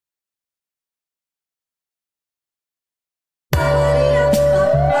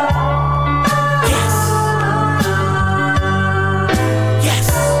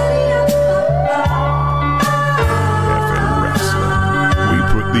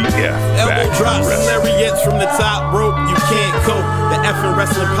Drop some lariats from the top rope, you can't cope. The effing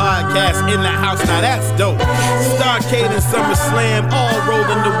wrestling podcast in the house, now that's dope. Starcade and SummerSlam, all rolled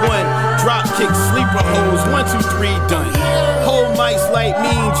into one. Drop kick, sleeper holes, 1, 2, 3, done. Whole mics like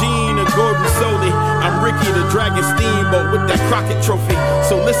Mean Gene or Gordon Soley. I'm Ricky the Dragon Steamboat with that Crockett trophy.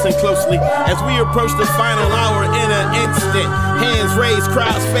 So listen closely as we approach the final hour in an instant. Hands raised,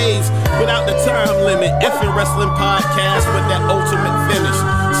 crowds phase without the time limit. Effing wrestling podcast with that ultimate finish.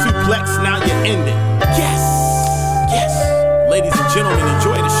 Suplex, now you're ending. Yes, yes. Ladies and gentlemen,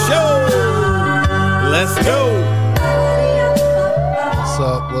 enjoy the show. Let's go.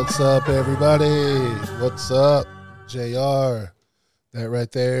 What's up, everybody? What's up, JR? That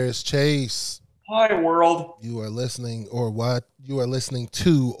right there is Chase. Hi, world. You are listening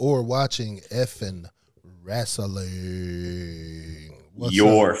to or watching effing wrestling. What's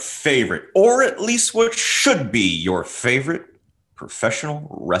your up? favorite, or at least what should be your favorite professional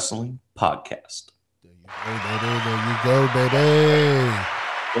wrestling podcast. There you go, baby.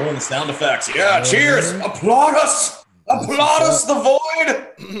 Doing the sound effects. Yeah, cheers. Applaud us. Applaud us, the void.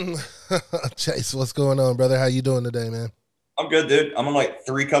 Chase, what's going on, brother? How you doing today, man? I'm good, dude. I'm on like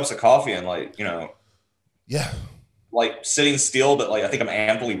 3 cups of coffee and Yeah. Like sitting still, but like I think I'm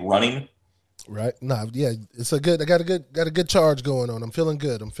amply running. Right. No, yeah, I got a good charge going on. I'm feeling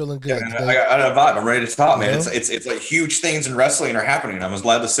good. Yeah, I got a vibe. I'm ready to talk, man. It's like huge things in wrestling are happening. I'm just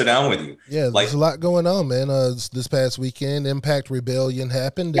glad to sit down with you. Yeah, there's a lot going on, man. This past weekend, Impact Rebellion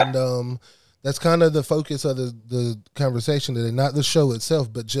happened, and that's kind of the focus of the conversation today. Not the show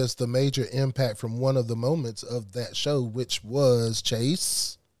itself, but just the major impact from one of the moments of that show, which was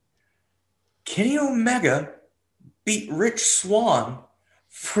Chase. Kenny Omega beat Rich Swann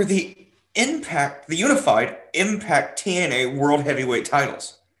for the unified Impact TNA World Heavyweight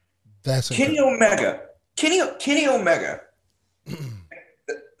titles. That's Kenny Omega,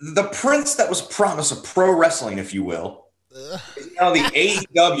 the prince that was promised of pro wrestling, if you will, is now the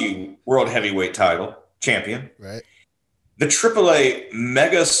AEW World Heavyweight title champion. Right. The AAA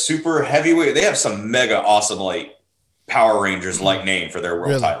Mega Super Heavyweight. They have some mega awesome like Power Rangers like name for their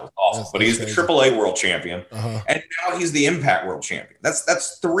world titles. Awesome. But he's the AAA World Champion, and now he's the Impact World Champion.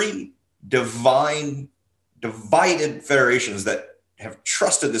 That's 3 divided federations that have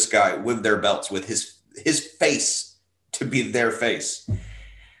trusted this guy with their belts, with his face to be their face.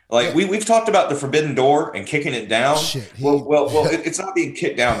 Like we've talked about the Forbidden Door and kicking it down. It's not being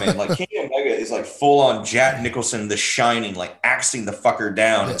kicked down, man. Like Kenny Omega is like full on Jack Nicholson, The Shining, like axing the fucker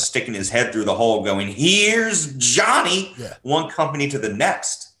down and sticking his head through the hole, going, "Here's Johnny." Yeah. One company to the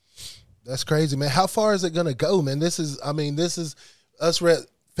next. That's crazy, man. How far is it gonna go, man? This is us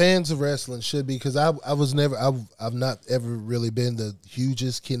fans of wrestling should be, because I've not ever really been the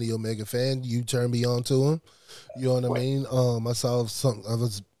hugest Kenny Omega fan. You turned me on to him. You know what I mean? I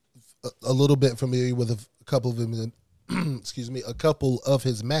was a little bit familiar with a couple of him, a couple of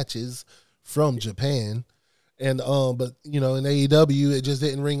his matches from Japan, and but in AEW it just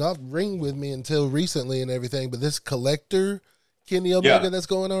didn't ring with me until recently and everything. But this collector Kenny Omega that's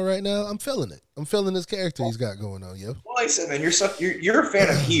going on right now, I'm feeling it. I'm feeling this character he's got going on, yo. Well, like I said, man, you're a fan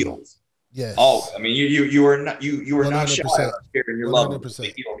of heels. Yes. Oh, I mean, you are not shy about sharing your love with the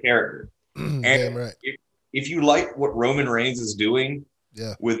heel character. And damn right. If you like what Roman Reigns is doing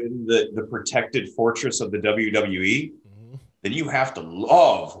within the protected fortress of the WWE, then you have to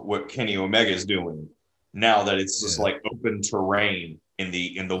love what Kenny Omega is doing now that it's just like open terrain in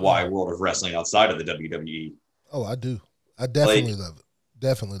the wide world of wrestling outside of the WWE. Oh, I do. I definitely love it.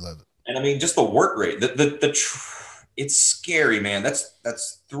 Definitely love it. And I mean, just the work rate, it's scary, man.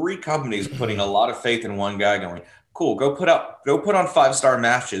 That's 3 companies putting a lot of faith in one guy going, cool, go put on 5-star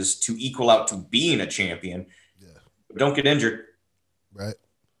matches to equal out to being a champion. Yeah. But don't get injured. Right.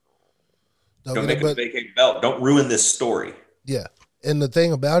 Don't make a vacate belt. Don't ruin this story. Yeah. And the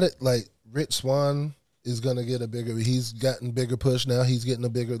thing about it, like, Rich Swann is gonna get he's gotten bigger push now. He's getting a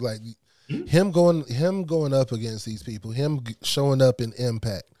bigger, like, him going up against these people, him showing up in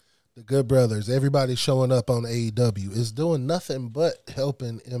Impact, the Good Brothers, everybody showing up on AEW is doing nothing but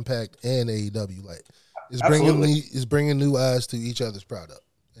helping Impact and AEW. Like, it's bringing new eyes to each other's product,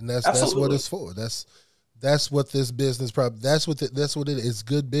 and that's what it's for. That's what this business that's what it is. It's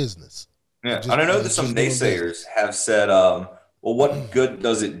good business. Yeah, and I know that some naysayers have said, well, what good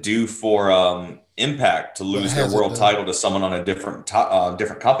does it do for Impact to lose their world title to someone on a different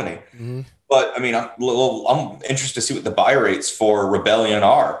company? Mm-hmm. But I mean, I'm interested to see what the buy rates for Rebellion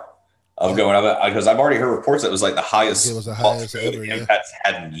are going up, because I've already heard reports that it was like the highest. It was the highest ever Impact's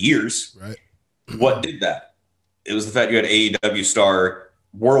had in years. Right. What did that? It was the fact you had AEW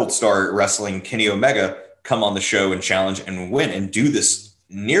world star wrestling Kenny Omega come on the show and challenge and win and do this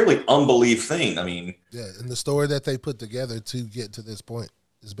nearly unbelievable thing. I mean, yeah, and the story that they put together to get to this point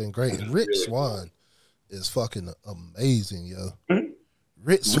has been great. And Rich Swann is fucking amazing, yo. Mm-hmm.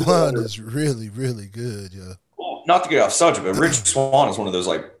 Rich Swann is really, really good, yo. Well, not to get off subject, but Rich Swann is one of those,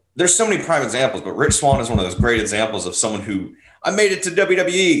 like, there's so many prime examples, but Rich Swann is one of those great examples of someone who, I made it to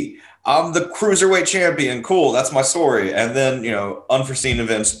WWE. I'm the cruiserweight champion. Cool. That's my story. And then, unforeseen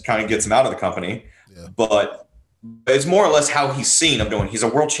events kind of gets him out of the company. Yeah. But it's more or less how he's seen. He's a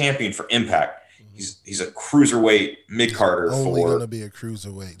world champion for Impact. He's a cruiserweight mid-carder. Only going to be a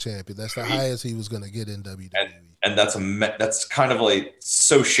cruiserweight champion. That's the highest he was going to get in WWE. And that's kind of like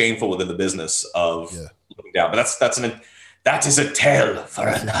so shameful within the business of looking down. But that is a tale for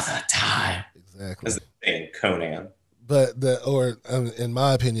another time. Exactly. As they say in Conan. But in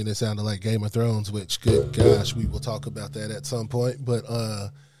my opinion, it sounded like Game of Thrones, which, good gosh, we will talk about that at some point. But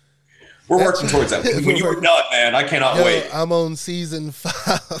we're working towards that. When you were done, man, I cannot wait. I'm on season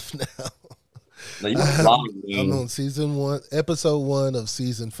 5 now. I'm on season 1, episode 1 of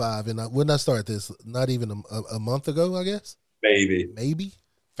season 5, and when I start this, not even a month ago, I guess. Maybe.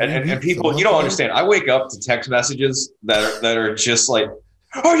 And people, you don't understand. I wake up to text messages that are just like,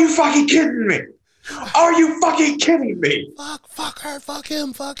 "Are you fucking kidding me? Are you fucking kidding me? Fuck her, fuck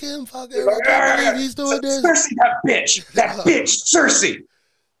him. I can't believe he's doing this. Cersei, that bitch, Cersei."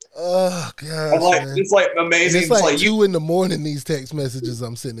 Oh god, it's like amazing. And it's like 2 in the morning. These text messages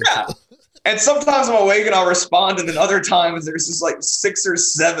I'm sending. Yeah. And sometimes I'm awake and I'll respond, and then other times there's just like 6 or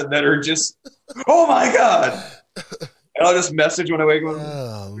 7 that are just, "Oh my god." And I'll just message when I wake up.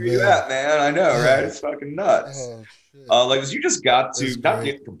 Oh, "Where you at, man? I know, right? It's fucking nuts." You just got to not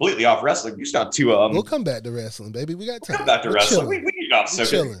get completely off wrestling. You just got to we'll come back to wrestling, baby. We got time. Come back to wrestling. We get off so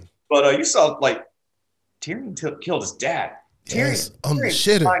good. But you saw like Tyrion killed his dad. Yes, on the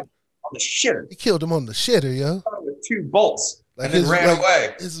shitter. On the shitter. He killed him on the shitter, yo. With 2 bolts. And then ran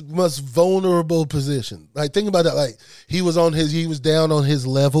away. His most vulnerable position. Like, think about that. Like, he was down on his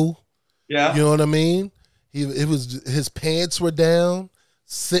level. Yeah. You know what I mean? His pants were down,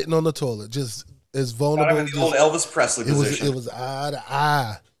 sitting on the toilet, just as vulnerable. The old Elvis Presley position. It was eye to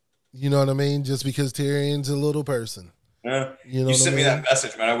eye. You know what I mean? Just because Tyrion's a little person. Yeah. You sent me that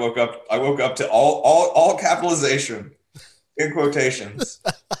message, man. I woke up to all capitalization in quotations.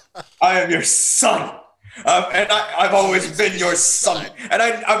 "I am your son. And I've always been your son." And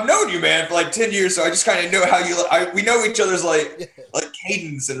I've known you, man, for like 10 years, so I just kind of know how you. We know each other's like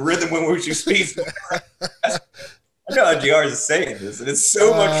cadence and rhythm when we speak. I know how JR is saying this, and it's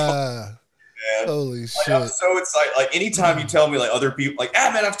so much fun. Man. Holy shit! I'm so excited. Like, anytime you tell me, like, other people, like,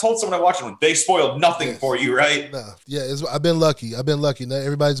 man, I've told someone I watched them, they spoiled nothing for you, right? No, I've been lucky. Now,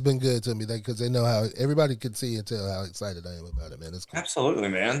 everybody's been good to me because they know how. Everybody can see and tell how excited I am about it, man. It's cool. Absolutely,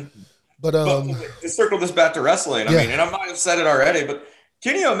 man. But to circle this back to wrestling, I mean, and I might have said it already, but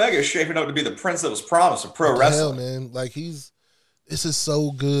Kenny Omega is shaping up to be the prince that was promised of pro wrestling. Hell, man, like this is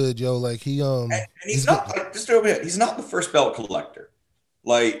so good, yo. Like and he's not like, just over here. He's not the first belt collector.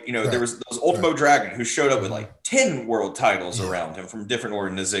 Like, there was Ultimo Dragon who showed up with like 10 world titles around him from different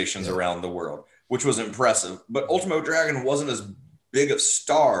organizations around the world, which was impressive. But Ultimo Dragon wasn't as big of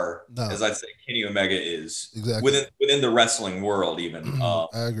star as I'd say Kenny Omega is within the wrestling world, even. I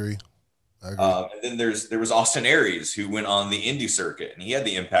agree. And then there was Austin Aries, who went on the indie circuit, and he had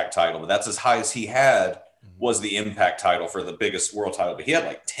the Impact title, but that's as high as he had was the Impact title for the biggest world title. But he had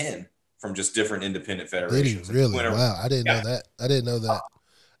like 10 from just different independent federations. Did he really? Wow, I didn't know that. I didn't know that.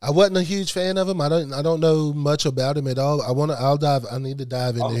 I wasn't a huge fan of him. I don't know much about him at all. I need to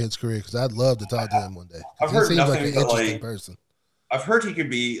dive into his career because I'd love to talk to him one day. I've heard he seems nothing like an interesting person. I've heard he could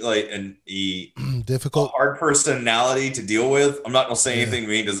be like difficult, hard personality to deal with. I'm not gonna say anything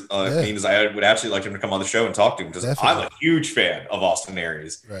mean as I would actually like him to come on the show and talk to him because I'm a huge fan of Austin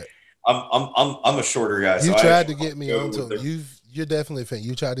Aries. Right. I'm a shorter guy. You tried to get me onto him. You're definitely a fan.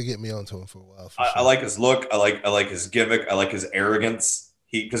 You tried to get me onto him for a while. I like his look. I like his gimmick. I like his arrogance.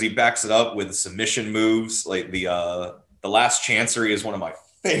 Because he backs it up with submission moves. Like the Last Chancery is one of my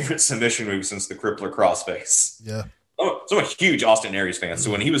favorite submission moves since the Crippler Crossface. Yeah. So I'm a huge Austin Aries fan.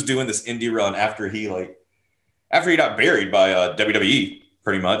 So when he was doing this indie run after he got buried by WWE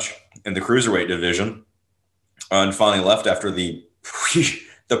pretty much in the cruiserweight division, and finally left after the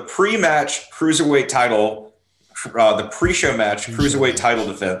pre-match cruiserweight title, the pre-show match cruiserweight title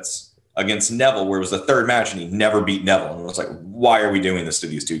defense against Neville, where it was the 3rd match and he never beat Neville. And it was like, why are we doing this to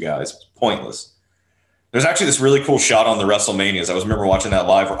these two guys? It's pointless. There's actually this really cool shot on the WrestleManias. I remember watching that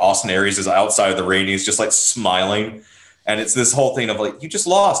live where Austin Aries is outside of the ring. He's just like smiling. And it's this whole thing of like, you just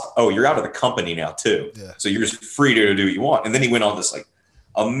lost. Oh, you're out of the company now too. Yeah. So you're just free to do what you want. And then he went on this like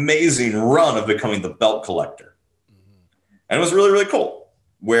amazing run of becoming the belt collector. And it was really, really cool.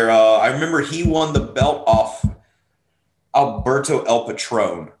 where I remember he won the belt off Alberto El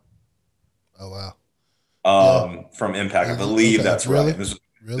Patron. Oh wow! From Impact, I believe that's really? right. This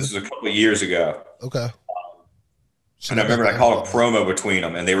was a couple of years ago. Okay. And I remember I called a promo between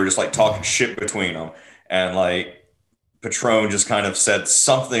them, and they were just like talking shit between them, and like Patron just kind of said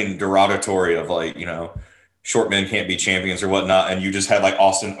something derogatory of like, you know, short men can't be champions or whatnot, and you just had like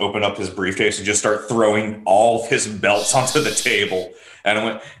Austin open up his briefcase and just start throwing all of his belts onto the table, and I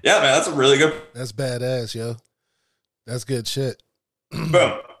went, yeah, man, that's a really good. That's badass, yo. That's good shit.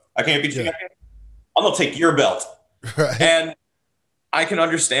 Boom! I can't be champion. I'm gonna take your belt, right? And I can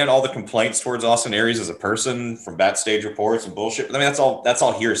understand all the complaints towards Austin Aries as a person from backstage reports and bullshit. I mean, that's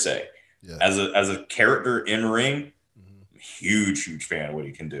all hearsay. Yeah. As a character in ring, huge fan of what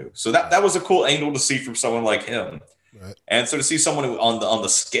he can do. So that was a cool angle to see from someone like him. Right. And so to see someone who, on the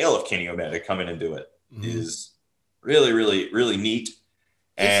scale of Kenny Omega come in and do it is really, really, really neat.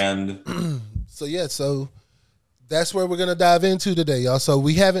 And so that's where we're gonna dive into today, y'all. So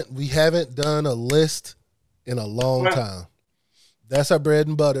we haven't done a list in a long time. That's our bread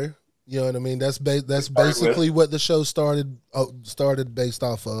and butter. You know what I mean? That's basically what the show started based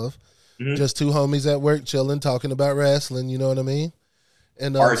off of. Mm-hmm. Just two homies at work chilling, talking about wrestling. You know what I mean?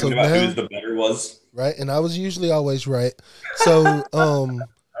 And arguing about who the better was. Right, and I was usually always right. So,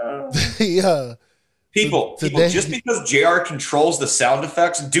 yeah. People, just because JR controls the sound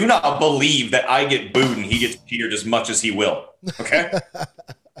effects, do not believe that I get booed and he gets cheered as much as he will. Okay?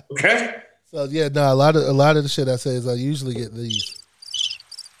 Okay? So yeah, no, a lot of the shit I say is I usually get these.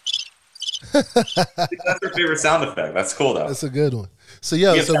 That's your favorite sound effect. That's cool though. That's a good one. So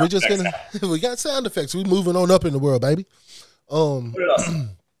yeah, so we're just gonna we got sound effects. We're moving on up in the world, baby. So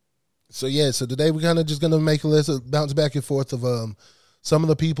yeah, so today we're kind of just gonna make a list of bounce back and forth of some of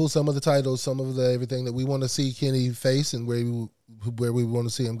the people, some of the titles, some of the everything that we want to see Kenny face and where we want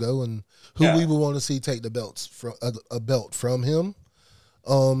to see him go and who we would want to see take the belts from a belt from him,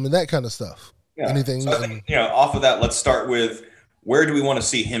 and that kind of stuff. Yeah. Anything? So I think, off of that, let's start with where do we want to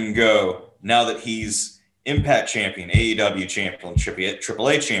see him go now that he's Impact champion, AEW champion,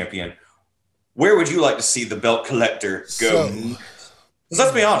 AAA champion? Where would you like to see the belt collector go? Because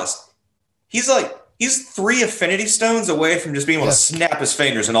let's be honest, he's 3 Affinity Stones away from just being able to snap his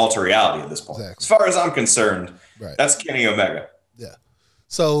fingers and alter reality at this point. Exactly. As far as I'm concerned, that's Kenny Omega. Yeah.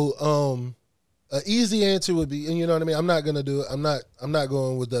 So, an easy answer would be, and you know what I mean. I'm not gonna do it. I'm not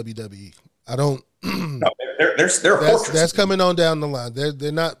going with WWE. I don't. No, they're a fortress. That's coming on down the line.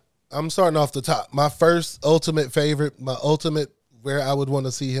 They're not. I'm starting off the top. My first ultimate favorite, my ultimate where I would want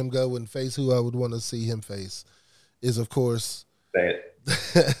to see him go and face who I would want to see him face is, of course, say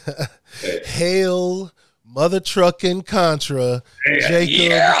it. Hail Mother Truckin' Contra,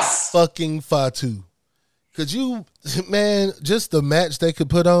 Jacob fucking Fatu. Could you, man, just the match they could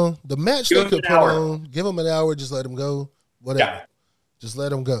put on, give him an hour, just let him go, whatever. Yeah. Just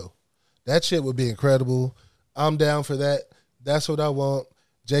let him go. That shit would be incredible. I'm down for that. That's what I want.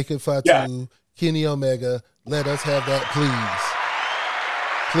 Jacob Fatu, Kenny Omega, let us have that, please.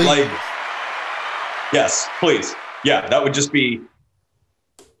 Please. Yes, please. Yeah, that would just be.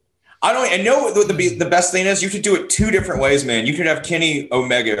 I know what the best thing is. You could do it 2 different ways, man. You could have Kenny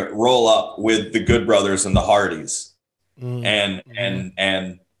Omega roll up with the Good Brothers and the Hardys,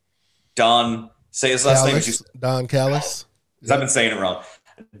 and Don, say his last name. Don Callis. I've been saying it wrong.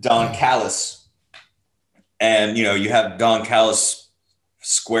 Don Callis, and you have Don Callis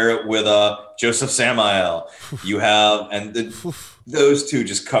square it with Joseph Samael. You have those two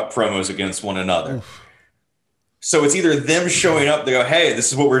just cut promos against one another. So it's either them showing up, they go, hey,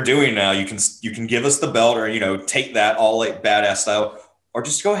 this is what we're doing now. You can give us the belt or, take that all like badass style, or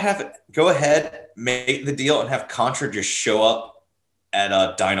just go ahead, make the deal and have Contra just show up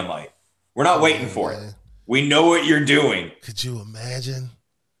at Dynamite. We're not waiting for it. We know what you're doing. Could you imagine?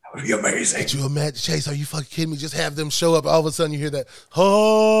 That would be amazing. Could you imagine? Chase, are you fucking kidding me? Just have them show up. All of a sudden you hear that,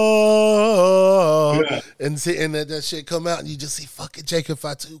 and that shit come out and you just see fucking Jacob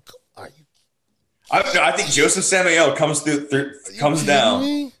Fatu. Are you? I think Joseph Samael comes down,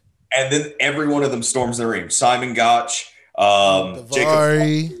 and then every one of them storms the ring. Simon Gotch,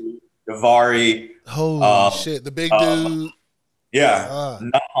 Daivari. Holy shit, the big dude. Yeah,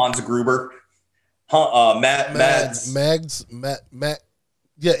 not Hans Gruber. Mads.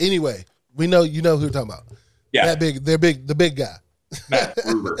 Yeah, anyway, we know who we're talking about. Yeah. The big guy. Matt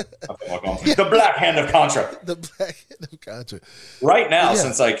Gruber. The Black Hand of Contra. The Black Hand of Contra. Right now,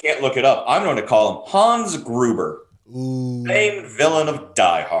 since I can't look it up, I'm going to call him Hans Gruber. Ooh. Famed villain of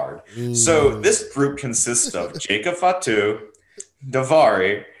Die Hard. Ooh. So this group consists of Jacob Fatu,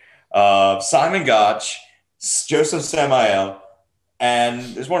 Daivari, Simon Gotch, Joseph Samael, and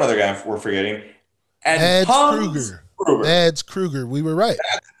there's one other guy we're forgetting. And Mads Hans Kruger. Mads Kruger. We were right.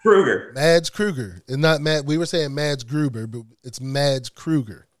 Mads Kruger. And not Matt. We were saying Mads Gruber, but it's Mads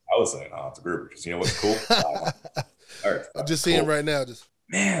Kruger. I was saying Hans Gruber because you know what's cool? I'm just seeing right now.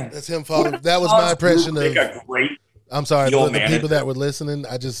 Man, that's him falling. That was my impression of. I'm sorry, but the people that were listening,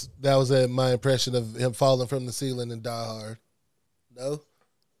 that was my impression of him falling from the ceiling in Die Hard.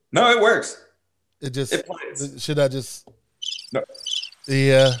 No, it works. It plays. Should I just? No.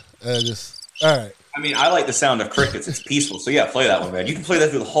 Yeah, all right. I mean, I like the sound of crickets. It's peaceful. So yeah, play that one, man. You can play that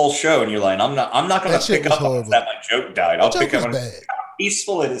through the whole show, and you're like, I'm not going to pick up on that my joke died. I'll pick up on how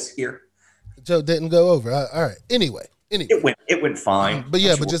peaceful it is here. The joke didn't go over. All right. Anyway, it went fine. But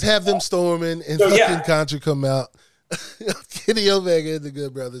yeah, but just have them storming and fucking Contra come out. Kenny Omega and the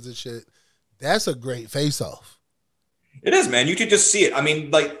Good Brothers and shit. That's a great face-off. It is, man. You could just see it. I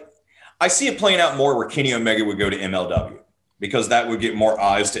mean, like, I see it playing out more where Kenny Omega would go to MLW because that would get more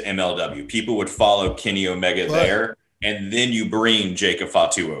eyes to MLW. People would follow Kenny Omega there, and then you bring Jacob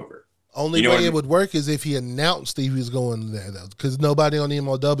Fatu over. Only way it would work is if he announced he was going there, though, because nobody on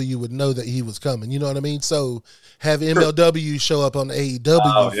MLW would know that he was coming. You know what I mean? So have MLW show up on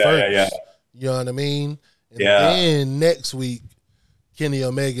AEW first. Yeah. You know what I mean? And then next week, Kenny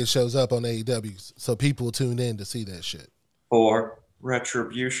Omega shows up on AEW, so people tune in to see that shit. For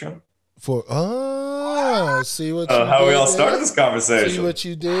Retribution. See what how we all started this conversation. See what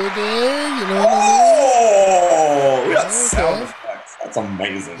you did there. You know what I mean? We got sound effects. That's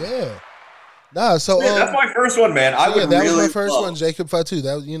amazing. Yeah. Nah, so that's my first one, man. That was my first one, Jacob Fatu.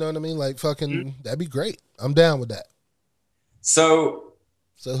 That was, you know what I mean? Like fucking, that'd be great. I'm down with that. So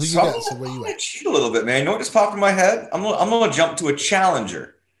who you got? So where you at? Cheat a little bit, man. You know what just popped in my head? I'm gonna jump to a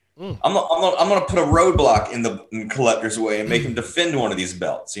challenger. I'm gonna put a roadblock in the collector's way and make him defend one of these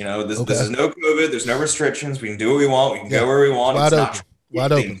belts. You know, this is no COVID. There's no restrictions. We can do what we want. We can go where we want.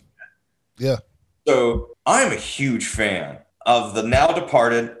 Wide open. Yeah. So I'm a huge fan of the now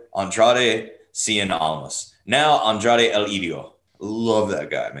departed Andrade Cien Almas. Now Andrade El Idolo. Love that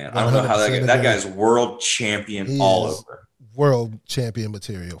guy, man. I don't know how that guy's world champion all over. World champion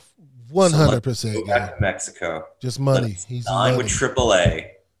material. 100%. Go back to Mexico. Just money. He's signed with AAA.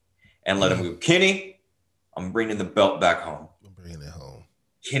 And let him go. Kenny, I'm bringing the belt back home. I'm bringing it home.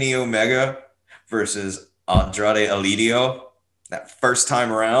 Kenny Omega versus Andrade El Idolo. That first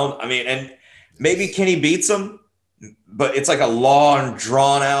time around. I mean, and maybe Kenny beats him, but it's like a long,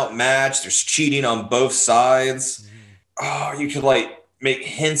 drawn-out match. There's cheating on both sides. Oh, you could like make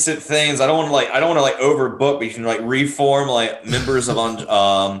hints at things. I don't want to overbook, but you can like reform like members of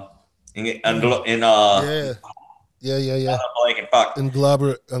Yeah. Fuck.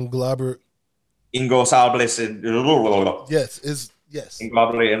 Inglaber. Ingosables. Yes.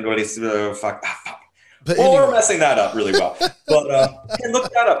 Fuck. But anyway. We're messing that up really well. But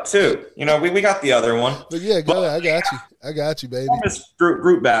look that up too. You know, we got the other one. But yeah, go ahead. I got you, baby. It's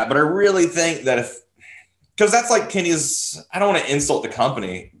group bad, but I really think that because that's like Kenny's, I don't want to insult the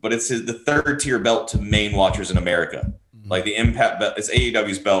company, but it's the third tier belt to main watchers in America. Mm-hmm. Like the Impact belt, it's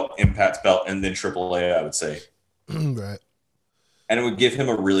AEW's belt, Impact's belt, and then AAA, I would say. Right. And it would give him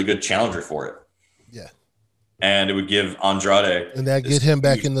a really good challenger for it. Yeah. And it would give Andrade. And that get him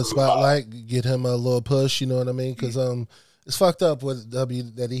back in the spotlight, get him a little push, you know what I mean? Because it's fucked up with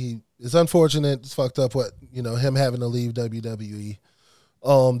it's unfortunate, it's fucked up what, you know, him having to leave WWE.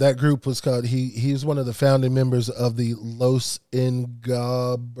 That group was called, he was one of the founding members of the Los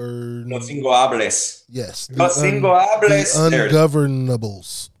Ingobernables. Yes. The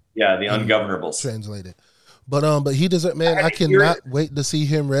Ungovernables. Yeah, the Ungovernables. Translated. But he doesn't, man, I cannot wait to see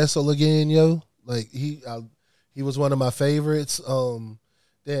him wrestle again, yo. Like, he was one of my favorites. Damn,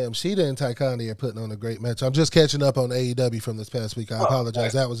 Shida and Tay Conti are putting on a great match. I'm just catching up on AEW from this past week. I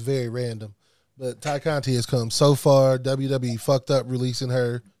apologize. That was very random. But Tay Conti has come so far. WWE fucked up releasing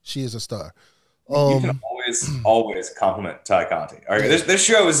her. She is a star. You can always compliment Tay Conti. This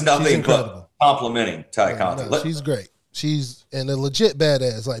show is nothing but complimenting Tay Conti. No, she's great. She's a legit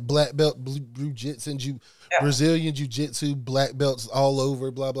badass, like black belt, Brazilian jiu-jitsu, black belts all over,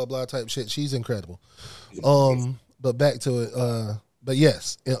 blah, blah, blah type shit. She's incredible. But back to it. But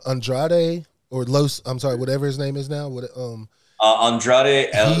yes, Andrade or whatever his name is now.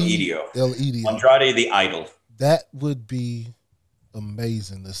 Andrade El Idolo. Andrade the Idol. That would be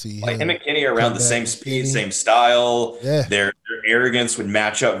amazing to see. Like him and Kenny are around the same speed, same style. Yeah. Their arrogance would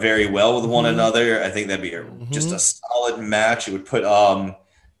match up very well with one another. I think that'd be just a solid match. It would put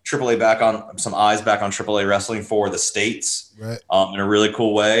AAA back on some eyes back on AAA wrestling for the States, right? In a really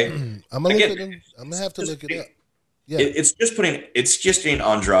cool way. I'm gonna have to look it up. Yeah. It's just getting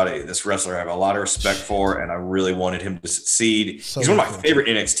Andrade, this wrestler I have a lot of respect for, and I really wanted him to succeed. He's one of my favorite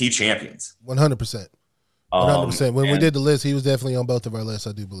NXT champions. 100%. 100%. When we did the list, he was definitely on both of our lists,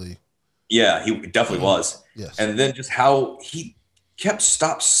 I do believe. Yeah, he definitely was. Yes. And then just how he kept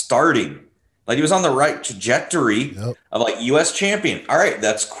starting. Like he was on the right trajectory of like U.S. champion. All right,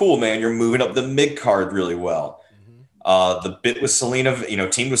 that's cool, man. You're moving up the mid card really well. The bit with Selena,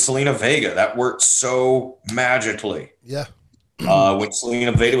 team with Selena Vega, that worked so magically. Yeah. When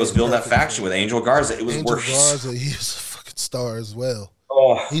Selena Vega was building that faction with Angel Garza, it was worth. Garza, he's a fucking star as well.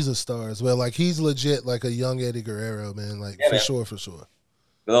 Oh, he's a star as well. Like he's legit like a young Eddie Guerrero, man. Like for sure.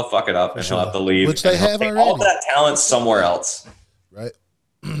 But they'll fuck it up and he'll have to leave. Which they have already. All that talent somewhere else. Right.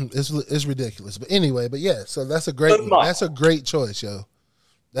 It's ridiculous. But anyway, so that's a great choice, yo.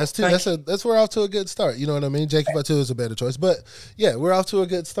 That's we're off to a good start. You know what I mean? Jacob Fatu is a better choice. But yeah, we're off to a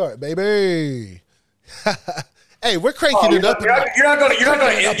good start, baby. Hey, we're cranking it up. You're not gonna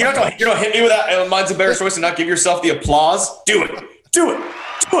hit me with that mine's a better choice and not give yourself the applause. Do it.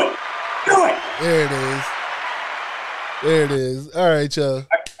 There it is. All right, yo.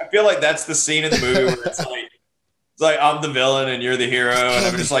 I feel like that's the scene in the movie where it's like I'm the villain and you're the hero, and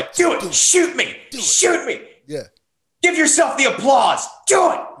I'm just like, do it, shoot me. Yeah. Give yourself the applause.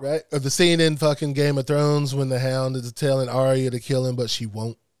 Do it. Right? Or the scene in fucking Game of Thrones when the Hound is telling Arya to kill him, but she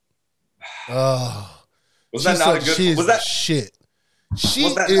won't. Oh. Was that not a good? Was that shit? She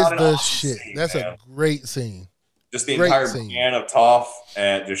is the shit. Scene, that's a great scene. Just the entire Brienne of Toph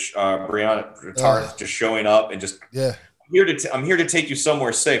and just Brianna Tarth just showing up and just I'm here to take you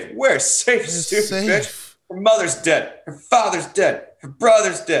somewhere safe. Where safe, stupid bitch? Her mother's dead. Her father's dead. Her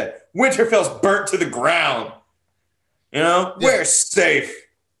brother's dead. Winterfell's burnt to the ground. We're safe.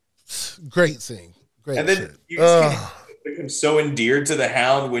 Great scene. Great. And then you just become so endeared to the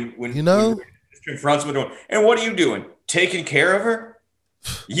Hound when when confronts him and what are you doing? Taking care of her?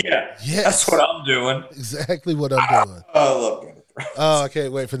 Yeah. Yes. That's what I'm doing. Exactly what I'm doing. I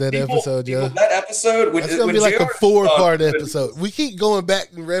can't wait for that episode, yo. That episode, it's gonna be like a 4-part episode. We keep going back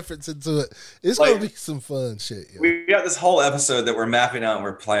and referencing to it. It's gonna be some fun shit. Yo. We got this whole episode that we're mapping out and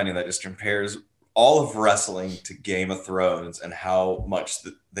we're planning that just compares all of wrestling to Game of Thrones and how much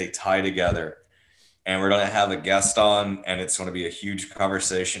they tie together. And we're going to have a guest on, and it's going to be a huge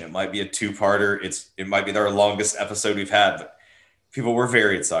conversation. It might be a 2-parter. It might be our longest episode we've had, but people were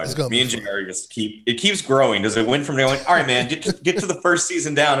very excited. Me and Jerry it keeps growing. Does it went from going, all right, man, get to the first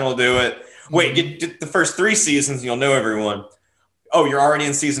season down and we'll do it. Wait, get the first 3 seasons and you'll know everyone. Oh, you're already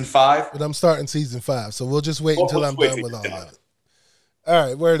in season 5? But I'm starting season 5, so we'll just wait until I'm done with all of it. All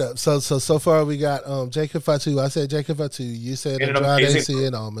right, word up. So far we got Jacob Fatu. I said Jacob Fatu. You said Andrade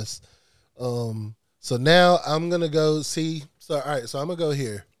Cien Almas. So now I'm gonna go see. So all right, so I'm gonna go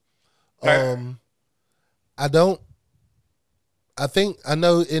here. I know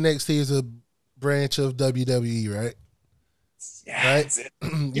NXT is a branch of WWE, right? Yeah, right.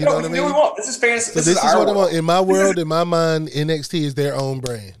 You know what I mean? This is fantasy. So this is what I want in my world. In my mind, NXT is their own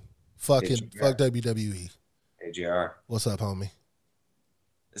brand. Fuck WWE. Hey, JR. What's up, homie?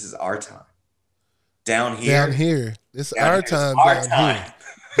 This is our time. Down here. This is our time. Here.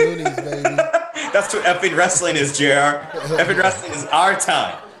 Goonies, baby. That's what effing wrestling is, JR. Effing wrestling is our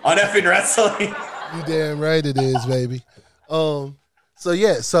time on effing wrestling. You damn right it is, baby. I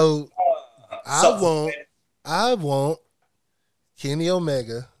want Kenny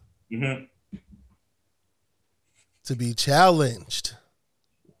Omega to be challenged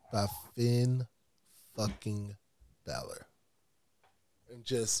by Finn fucking Balor. And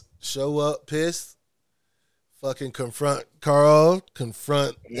just show up pissed, fucking confront Carl,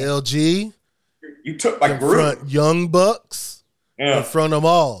 confront LG. You took my confront group. Young Bucks, confront them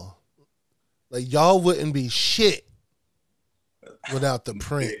all. Like, y'all wouldn't be shit without the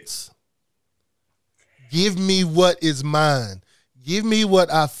Prince. Give me what is mine. Give me what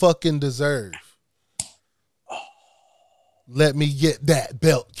I fucking deserve. Let me get that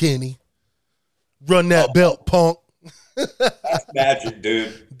belt, Kenny. Run that belt, punk. That's magic,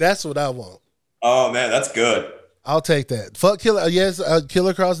 dude. That's what I want. Oh, man, that's good. I'll take that. Fuck Killer. Yes,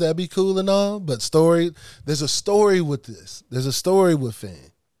 Killer Cross, that'd be cool and all, but there's a story with this. There's a story with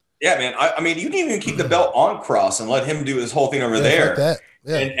Finn. Yeah, man. I mean, you didn't even keep the belt on Cross and let him do his whole thing over there. Like that.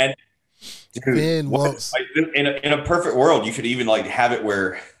 Yeah. And dude, Finn wants in a perfect world, you could even like have it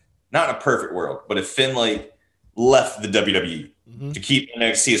where, not in a perfect world, but if Finn like left the WWE to keep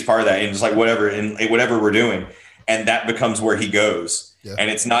NXT as part of that, and just like whatever we're doing, and that becomes where he goes. Yeah.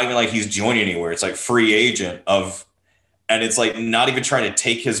 And it's not even like he's joining anywhere. It's like free agent and it's like not even trying to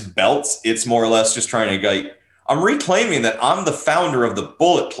take his belts. It's more or less just trying to like, I'm reclaiming that I'm the founder of the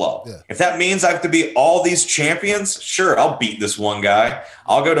Bullet Club. Yeah. If that means I have to beat all these champions, sure, I'll beat this one guy.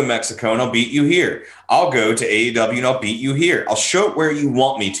 I'll go to Mexico and I'll beat you here. I'll go to AEW and I'll beat you here. I'll show it where you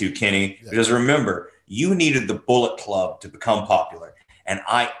want me to, Kenny. Yeah. Because remember, you needed the Bullet Club to become popular. And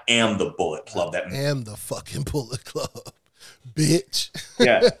I am the Bullet Club. I am the fucking Bullet Club, bitch.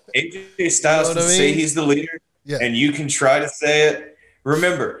 Yeah. AJ Styles can say he's the leader. Yeah. And you can try to say it.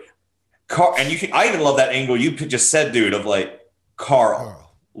 Remember, and you can. I even love that angle you just said, dude, of like,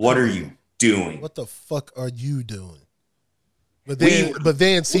 Carl, what are you doing? What the fuck are you doing? But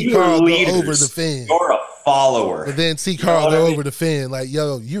then see Carl go over the fence. You're a follower. But then see Carl go over the fence, like,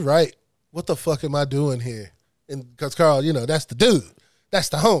 yo, you're right. What the fuck am I doing here? And because Carl, that's the dude. That's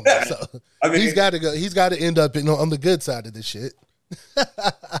the homie. Yeah. So he's got to go. He's got to end up on the good side of this shit.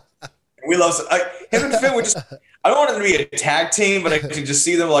 We love him and Finn. I don't want it to be a tag team, but I can just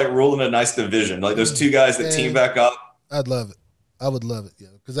see them like ruling a nice division, like those two guys that team back up. I'd love it. I would love it,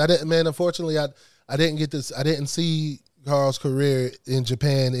 because I didn't. Man, unfortunately, I didn't get this. I didn't see Carl's career in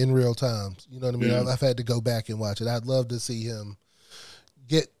Japan in real time. You know what I mean? Mm-hmm. I've had to go back and watch it. I'd love to see him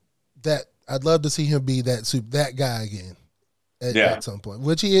get that. I'd love to see him be that guy again at some point.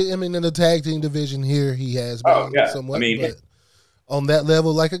 Which in the tag team division here, he has been somewhat. But on that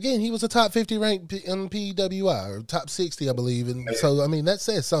level, like, again, he was a top 50 ranked in PWI, or top 60, I believe. And so, that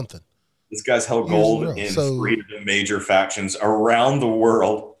says something. This guy's held gold in 3 of the major factions around the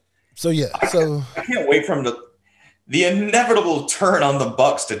world. So, I can't wait for him the inevitable turn on the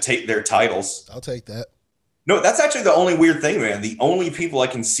Bucks to take their titles. I'll take that. No, that's actually the only weird thing, man. The only people I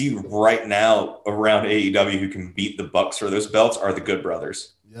can see right now around AEW who can beat the Bucks for those belts are the Good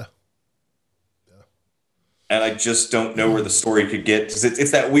Brothers. Yeah. And I just don't know where the story could get. Because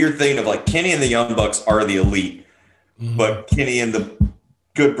it's that weird thing of like Kenny and the Young Bucks are the elite, but Kenny and the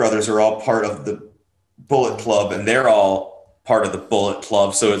Good Brothers are all part of the Bullet Club, and they're all part of the Bullet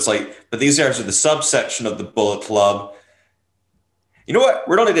Club. So it's like, but these guys are the subsection of the Bullet Club. You know what?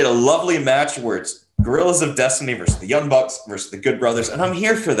 We're going to get a lovely match where it's Guerrillas of Destiny versus the Young Bucks versus the Good Brothers, and I'm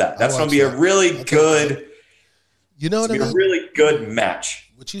here for that. That's going to be a really good. You know what I mean? A really good match.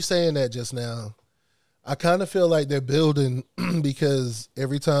 What you saying that just now? I kind of feel like they're building because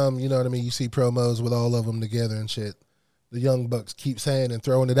every time, you see promos with all of them together and shit, the Young Bucks keep saying and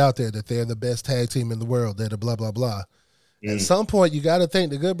throwing it out there that they're the best tag team in the world. They're the blah, blah, blah. At some point, you got to think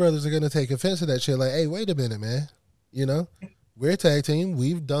the Good Brothers are going to take offense to that shit. Like, hey, wait a minute, man. We're a tag team.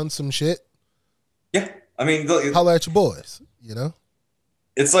 We've done some shit. Yeah. Holler at your boys,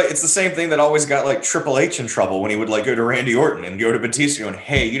 It's like, it's the same thing that always got like Triple H in trouble when he would like go to Randy Orton and go to Batista going,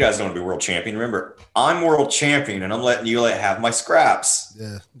 hey, you guys don't want to be world champion. Remember, I'm world champion and I'm letting you have my scraps.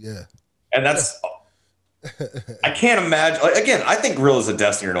 Yeah. Yeah. And that's, I can't imagine. Like, again, I think Guerrillas of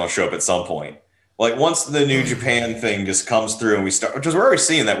Destiny are going to show up at some point. Like once the New Japan thing just comes through and we start, because we're already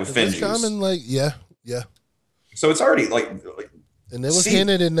seeing that with Finn Juice. Yeah. So it's already like and it was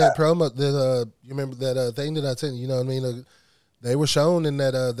hinted in that promo that you remember that thing that I sent, you know what I mean? They were shown in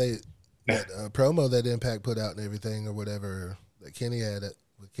that promo that Impact put out and everything or whatever that Kenny had it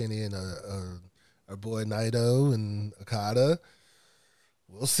with Kenny and our boy Naito and Okada.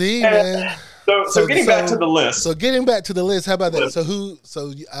 We'll see, man. So getting back to the list. So getting back to the list, how about that? So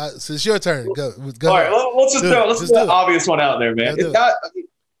so it's your turn. Go. All right, let's just do the obvious one out there, man.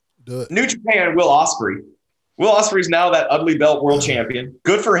 Do it. New Japan, Will Ospreay. Will Ospreay's now that ugly belt world champion.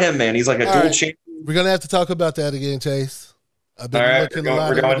 Good for him, man. He's like a dual champion. We're gonna have to talk about that again, Chase. I've been looking a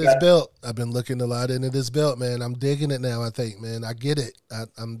lot into this belt. I've been looking a lot into this belt, man. I'm digging it now, I think, man. I get it.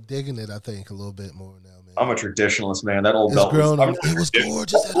 I'm digging it, I think, a little bit more now, man. I'm a traditionalist, man. That old belt it was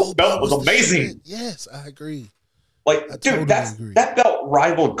gorgeous. That old belt was amazing. Yes, I agree. Like, dude, that belt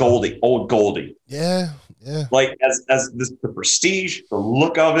rivaled old Goldie. Yeah. Like as the prestige, the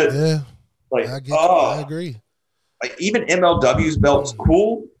look of it. Yeah. Like, I agree. Like even MLW's belt was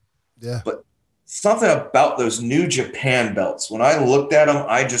cool. Yeah. But something about those New Japan belts, when I looked at them,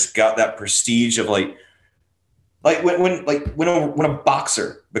 I just got that prestige of like when a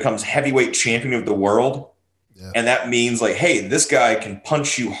boxer becomes heavyweight champion of the world, and that means like, hey, this guy can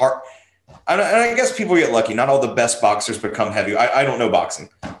punch you hard. And I guess people get lucky. Not all the best boxers become heavy. I don't know boxing.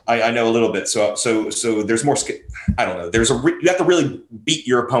 I know a little bit. So there's more. I don't know. You have to really beat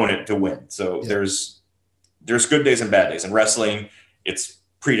your opponent to win. So there's good days and bad days. In wrestling, it's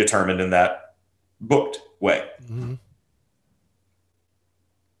predetermined in that booked way. Mm-hmm.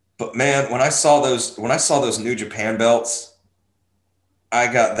 But man, when I saw those New Japan belts,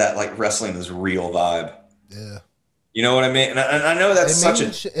 I got that like wrestling is real vibe. Yeah. You know what I mean? And I know that's such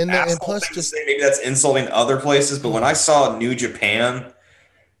an and plus thing to say. Maybe that's insulting other places, but when I saw New Japan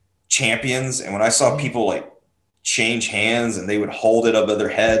champions and when I saw people like change hands and they would hold it above their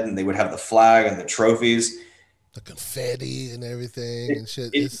head and they would have the flag and the trophies, the confetti and everything and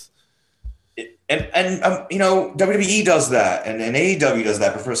shit. WWE does that and AEW does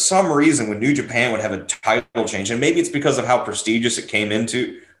that, but for some reason when New Japan would have a title change, and maybe it's because of how prestigious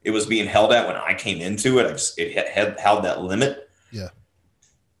it was being held at when I came into it, it had held that limit. Yeah.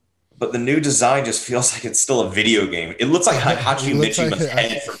 But the new design just feels like it's still a video game. It looks like Heihachi Mishima's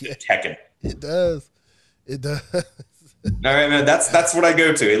head from Tekken. It does. All right, man. That's what I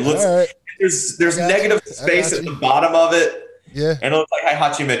go to. It looks there's negative space at the bottom of it. Yeah. And it looks like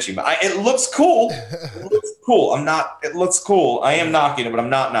Heihachi Mishima. It looks cool. It looks cool. It looks cool. I am knocking it, but I'm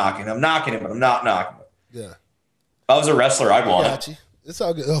not knocking it. I'm knocking it, but I'm not knocking it. Yeah. If I was a wrestler, I'd want it. It's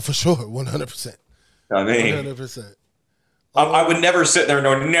all good. Oh, for sure. 100%. I mean, 100%. I would never sit there and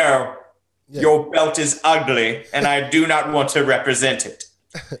go, no, your belt is ugly, and I do not want to represent it.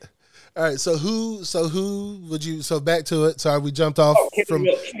 All right, so who would you? So back to it. Sorry, we jumped off from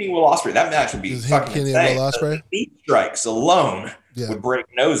Kenny Will Ospreay. That match would be fucking Kenny insane. Will Ospreay? The knee strikes alone would break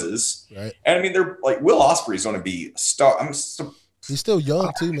noses. Right. And I mean, they're like Will Ospreay's going to be a star. He's still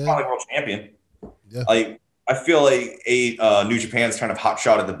young too, man. Probably world champion. Yeah. Like I feel like New Japan's kind of hot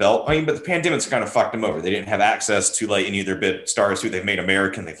shot at the belt. I mean, but the pandemic's kind of fucked them over. They didn't have access to like any of their big stars who they've made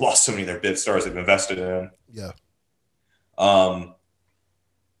American. They've lost so many of their big stars they've invested in. Yeah.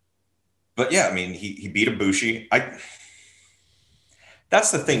 But yeah, I mean, he beat Ibushi.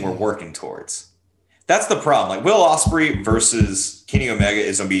 That's the thing we're working towards. That's the problem. Like Will Ospreay versus Kenny Omega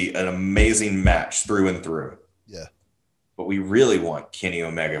is going to be an amazing match through and through. Yeah. But we really want Kenny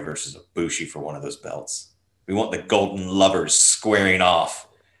Omega versus Ibushi for one of those belts. We want the Golden Lovers squaring off.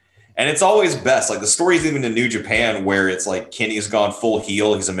 And it's always best. Like the stories even in New Japan where it's like Kenny's gone full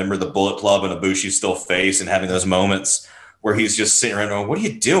heel. He's a member of the Bullet Club and Ibushi's still face, and having those moments where he's just sitting around going, what are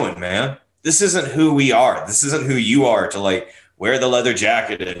you doing, man? This isn't who we are. This isn't who you are to like wear the leather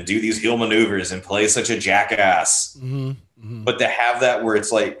jacket and do these heel maneuvers and play such a jackass. Mm-hmm. Mm-hmm. But to have that where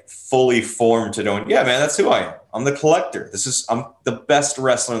it's like fully formed to doing, yeah, man, that's who I am. I'm the collector. I'm the best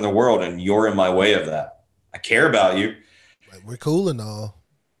wrestler in the world, and you're in my way of that. I care about you. We're cool and all.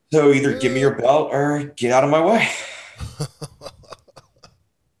 So either give me your belt or get out of my way.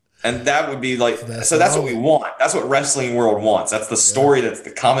 And that would be like, that's what we want. That's what wrestling world wants. That's the story. That's the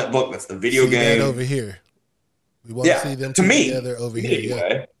comic book. That's the video game. That over here. We want to see them together over here.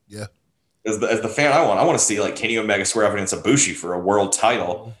 Anyway. Yeah. As the fan, I want to see like Kenny Omega square off against Ibushi for a world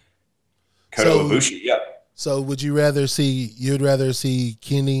title. Kota Ibushi. Yeah. So you'd rather see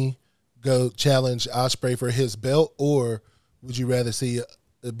Kenny go challenge Ospreay for his belt, or would you rather see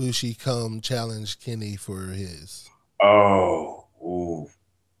Ibushi come challenge Kenny for his? Oh. Ooh.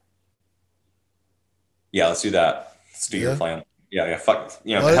 Yeah, let's do that. Let's do your plan. Yeah, fuck.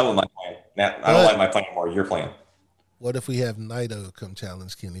 The hell with my plan. Matt, I don't like my plan anymore. Your plan. What if we have Naito come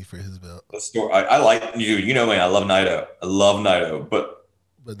challenge Kenny for his belt? The story. I like you. You know me. I love Naito.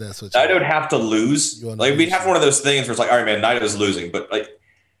 But that's what Naito would have to lose. Like we'd have one of those things where it's like, all right, man, Naito's losing, but like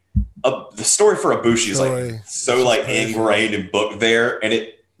the story for Ibushi is like so like ingrained and booked there, and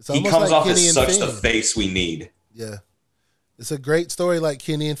he comes off as such the face we need. Yeah. It's a great story like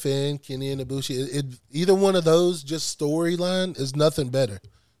Kenny and Finn, Kenny and Ibushi. Either one of those, just storyline, is nothing better.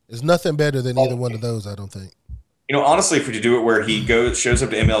 There's nothing better than either one of those, I don't think. Honestly, if we do it where he shows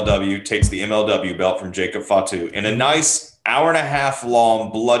up to MLW, takes the MLW belt from Jacob Fatu in a nice hour-and-a-half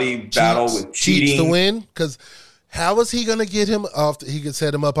long bloody battle with cheating. Cheats to win? Because how is he going to get him off? He could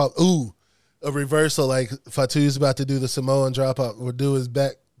set him up off, a reversal like Fatu's about to do the Samoan drop out or do his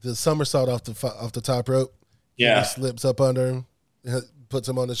back, the somersault off the top rope. Yeah. He slips up under him, puts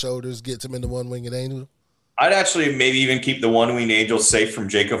him on the shoulders, gets him into one-winged angel. I'd actually maybe even keep the one-winged angel safe from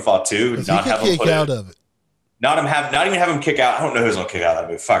Jacob Fatu. Not have him kick out of it. Not even have him kick out. I don't know who's gonna kick out of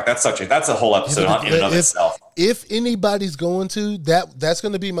that move. Fuck, that's a whole episode in and of itself. If anybody's going to, that's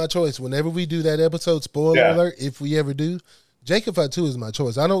going to be my choice. Whenever we do that episode, spoiler alert, if we ever do, Jacob Fatu is my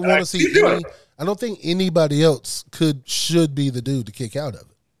choice. I don't want to see I don't think anybody else should be the dude to kick out of it.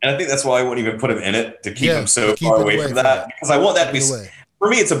 And I think that's why I wouldn't even put him in it to keep him so far away from that. Because I want that to be for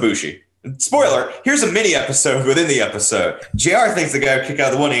me. It's Ibushi. Spoiler, here's a mini episode within the episode. JR thinks the guy would kick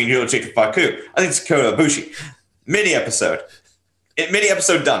out the one angel Jacob Fatu. I think it's Kota Ibushi. Mini episode. Mini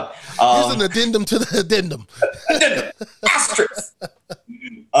episode done. Here's an addendum to the addendum. Addendum. Asterisk.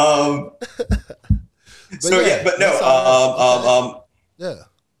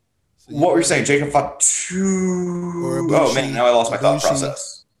 What were you saying? Jacob Fatu. Oh, man, now I lost my thought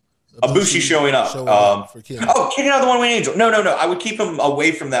process. Ibushi showing up. Kicking out the one-winged angel. No. I would keep him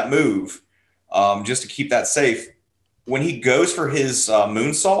away from that move just to keep that safe. When he goes for his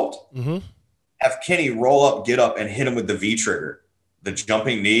moonsault, have Kenny roll up, get up, and hit him with the V trigger, the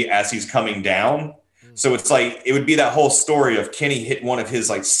jumping knee as he's coming down. So it's like it would be that whole story of Kenny hit one of his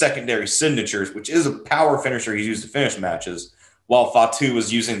like secondary signatures, which is a power finisher he's used to finish matches, while Fatu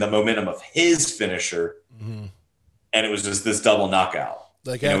was using the momentum of his finisher, and it was just this double knockout.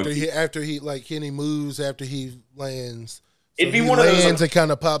 Like after he like Kenny moves after he lands, so it'd be one of those lands and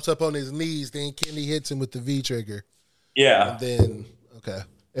kind of pops up on his knees. Then Kenny hits him with the V trigger. Yeah, and then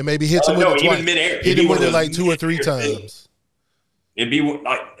and maybe hits him with it twice. Mid-air. Hit him with it like 2 or 3 times. It'd be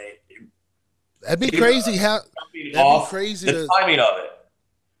like. That'd be crazy. That'd be crazy. The timing of it.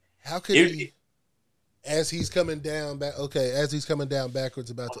 How could he, as he's coming down back? Okay, as he's coming down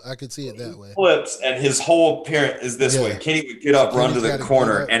backwards, I could see it that way. Flips, and his whole appearance is this way. Kenny would get up, run to the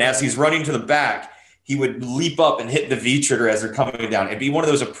corner, and as he's running to the back, he would leap up and hit the V trigger as they're coming down. It'd be one of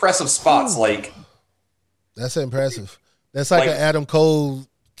those impressive spots. Like that's impressive. That's like an Adam Cole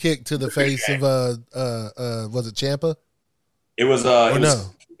kick to the face of was it Ciampa? It was no.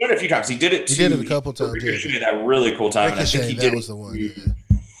 He did it a few times. He did it a couple times. Ricochet did that really cool time. Ricochet, and I think he was the one.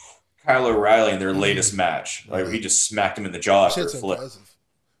 Kyle O'Reilly in their latest match. Like he just smacked him in the jaw after a flip. Impressive.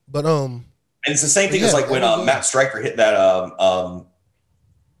 But and it's the same thing as like when Matt Striker hit that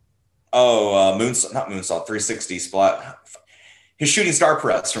moonsault, not moonsault, 360 splat. His shooting star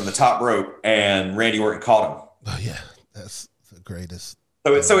press from the top rope, and Randy Orton caught him. Oh yeah, that's the greatest.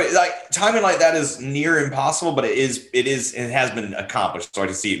 So it, like timing like that is near impossible, but it has been accomplished. So I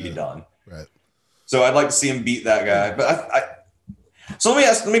can see it be done. Right. So I'd like to see him beat that guy. But so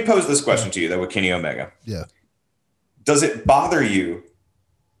let me pose this question to you though with Kenny Omega. Yeah. Does it bother you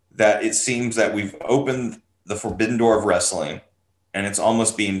that it seems that we've opened the forbidden door of wrestling and it's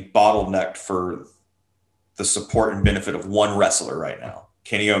almost being bottlenecked for the support and benefit of one wrestler right now?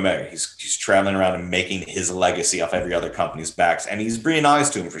 Kenny Omega, he's traveling around and making his legacy off every other company's backs, and he's bringing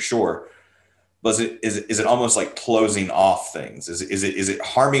eyes to him for sure. But is it almost like closing off things? Is it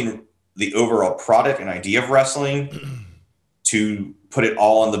harming the overall product and idea of wrestling to put it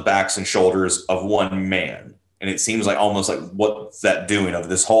all on the backs and shoulders of one man? And it seems like almost like what's that doing of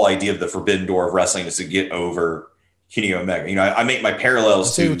this whole idea of the forbidden door of wrestling is to get over Kenny Omega. You know, I make my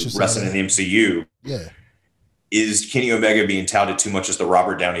parallels to wrestling in the MCU. Yeah. Is Kenny Omega being touted too much as the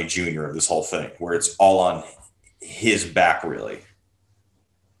Robert Downey Jr. of this whole thing, where it's all on his back, really?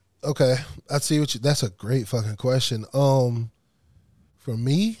 Okay, I see what you. That's a great fucking question. For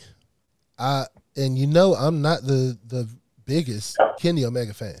me, I'm not the biggest Kenny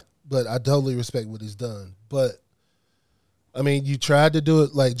Omega fan, but I totally respect what he's done. But I mean, you tried to do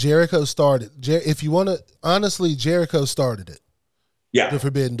it like Jericho started. If you want to, honestly, Jericho started it. Yeah, the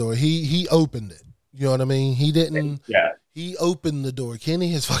Forbidden Door. He opened it. You know what I mean? He didn't. Yeah. He opened the door. Kenny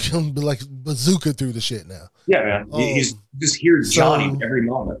has fucking been like bazooka through the shit now. Yeah, man. He's just here Johnny every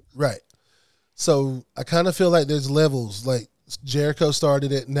moment. Right. So I kind of feel like there's levels. Like Jericho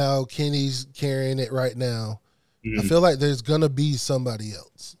started it. Now Kenny's carrying it right now. I feel like there's going to be somebody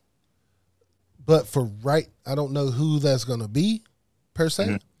else. But I don't know who that's going to be per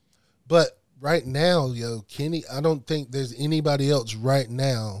se. But right now, Kenny, I don't think there's anybody else right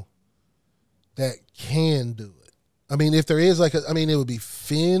now that can do it. I mean, if there is it would be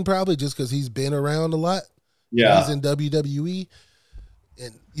Finn probably just because he's been around a lot. Yeah. He's in WWE.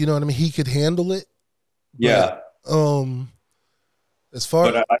 And you know what I mean? He could handle it. Yeah. But, as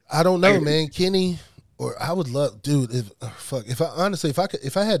far I don't know, man. Kenny, or I would love, dude,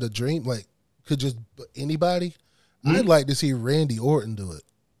 if I had a dream, like could just anybody, I'd like to see Randy Orton do it.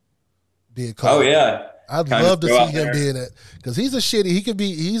 Be a call. Oh yeah. I'd love to see him doing that because he's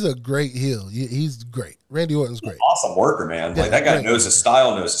he's a great heel. He's great. Randy Orton's great. Awesome worker, man. Yeah, like that guy knows his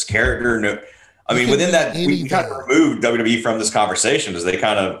style, knows his character. Within that, we kind of removed WWE from this conversation as they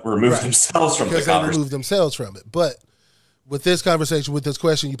kind of removed themselves from the conversation. They removed themselves from it. But with this conversation, with this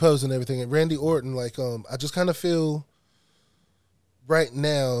question you posed and everything, and Randy Orton, I just kind of feel right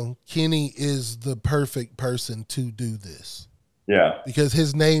now Kenny is the perfect person to do this. Yeah. Because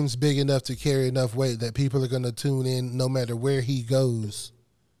his name's big enough to carry enough weight that people are going to tune in no matter where he goes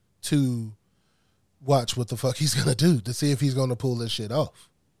to watch what the fuck he's going to do to see if he's going to pull this shit off.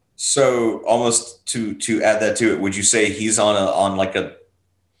 So almost to add that to it, would you say he's on I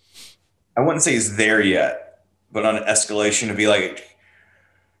wouldn't say he's there yet, but on an escalation to be like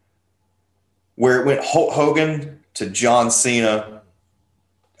where it went Hulk Hogan to John Cena,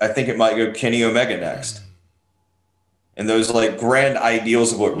 I think it might go Kenny Omega next. And those like grand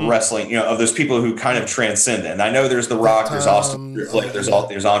ideals of what wrestling, of those people who kind of transcend it. And I know there's The Rock, there's Austin, there's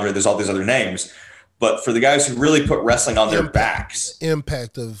Andre, there's all these other names. But for the guys who really put wrestling on their backs.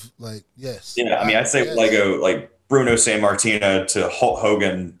 Impact of yes. Yeah, I'd say like Bruno Sammartino to Hulk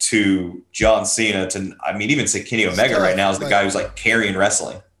Hogan to John Cena to, I mean, even say Kenny Omega right now is the guy who's like carrying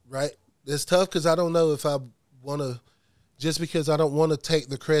wrestling. Right. It's tough because I don't know if I want to, just because I don't want to take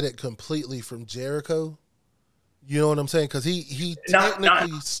the credit completely from Jericho. You know what I'm saying? Because he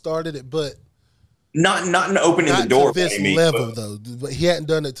technically started it, but not in opening the door to this level though. But he hadn't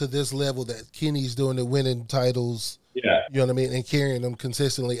done it to this level that Kenny's doing it, winning titles. Yeah, you know what I mean, and carrying them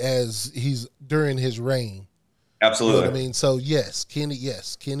consistently as he's during his reign. Absolutely. You know what I mean? So yes,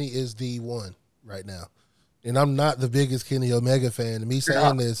 Kenny is the one right now. And I'm not the biggest Kenny Omega fan. And me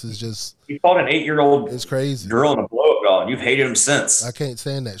saying this is just, he fought an 8-year-old it's crazy girl in a blow-up doll, and you've hated him since. I can't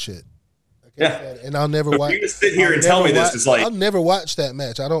stand that shit. And I'll never watch. You just sit here and tell me this is like, I'll never watch that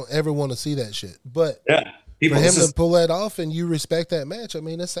match. I don't ever want to see that shit. But for him to pull that off and you respect that match, I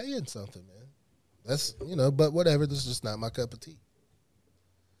mean, that's saying something, man. That's, but whatever. This is just not my cup of tea.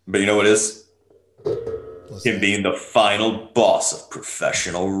 But you know what is? Him being the final boss of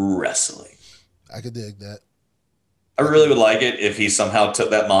professional wrestling. I could dig that. I really would like it if he somehow took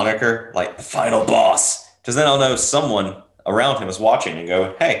that moniker, like the final boss, because then I'll know someone around him is watching and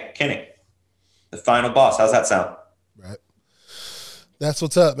go, "Hey, Kenny, the final boss. How's that sound?" Right. That's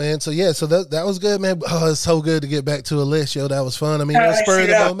what's up, man. So yeah, so that was good, man. Oh, it's so good to get back to a list, yo. That was fun. I mean, that spur of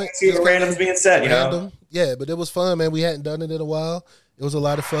the moment. See the randoms being said, random. Yeah, but it was fun, man. We hadn't done it in a while. It was a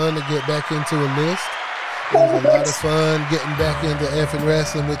lot of fun to get back into a list. It was a lot of fun getting back into effing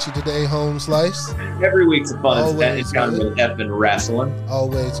wrestling with you today, Home Slice. Every week's a fun. It's kind of effing wrestling.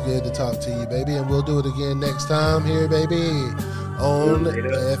 Always good to talk to you, baby. And we'll do it again next time here, baby, on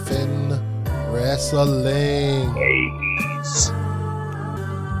effing wrestling. Babies.